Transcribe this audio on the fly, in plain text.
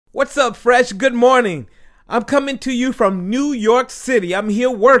What's up, Fresh? Good morning. I'm coming to you from New York City. I'm here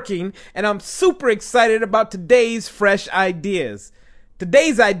working, and I'm super excited about today's Fresh Ideas.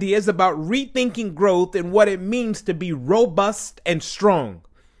 Today's idea is about rethinking growth and what it means to be robust and strong.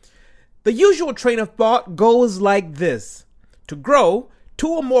 The usual train of thought goes like this. To grow, two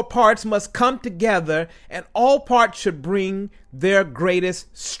or more parts must come together, and all parts should bring their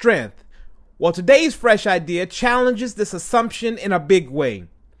greatest strength. Well, today's Fresh Idea challenges this assumption in a big way.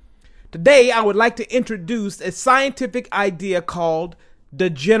 Today, I would like to introduce a scientific idea called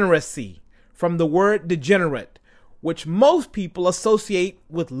degeneracy, from the word degenerate, which most people associate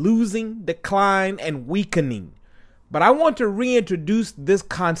with losing, decline, and weakening. But I want to reintroduce this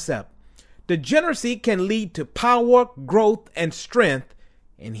concept. Degeneracy can lead to power, growth, and strength,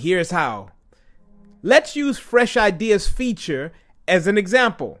 and here's how. Let's use Fresh Ideas feature as an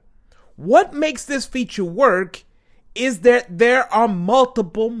example. What makes this feature work is that there are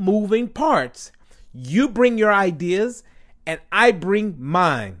multiple moving parts. You bring your ideas and I bring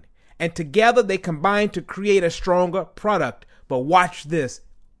mine. And together they combine to create a stronger product. But watch this.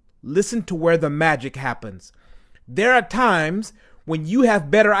 Listen to where the magic happens. There are times when you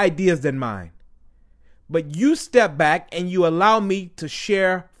have better ideas than mine. But you step back and you allow me to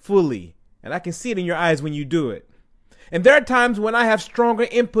share fully. And I can see it in your eyes when you do it. And there are times when I have stronger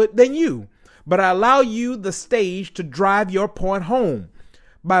input than you. But I allow you the stage to drive your point home.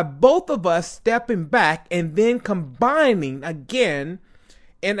 By both of us stepping back and then combining again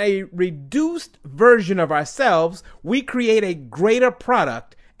in a reduced version of ourselves, we create a greater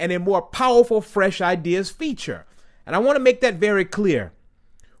product and a more powerful Fresh Ideas feature. And I want to make that very clear.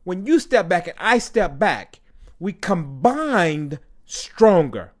 When you step back and I step back, we combined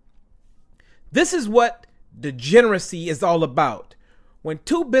stronger. This is what degeneracy is all about. When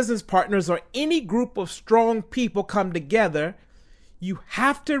two business partners or any group of strong people come together, you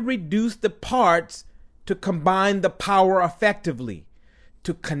have to reduce the parts to combine the power effectively,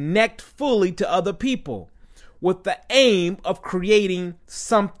 to connect fully to other people, with the aim of creating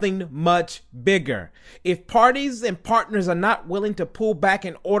something much bigger. If parties and partners are not willing to pull back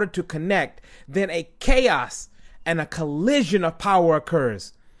in order to connect, then a chaos and a collision of power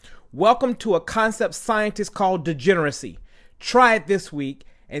occurs. Welcome to a concept scientists call degeneracy. Try it this week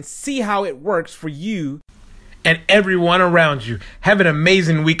and see how it works for you and everyone around you. Have an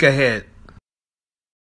amazing week ahead.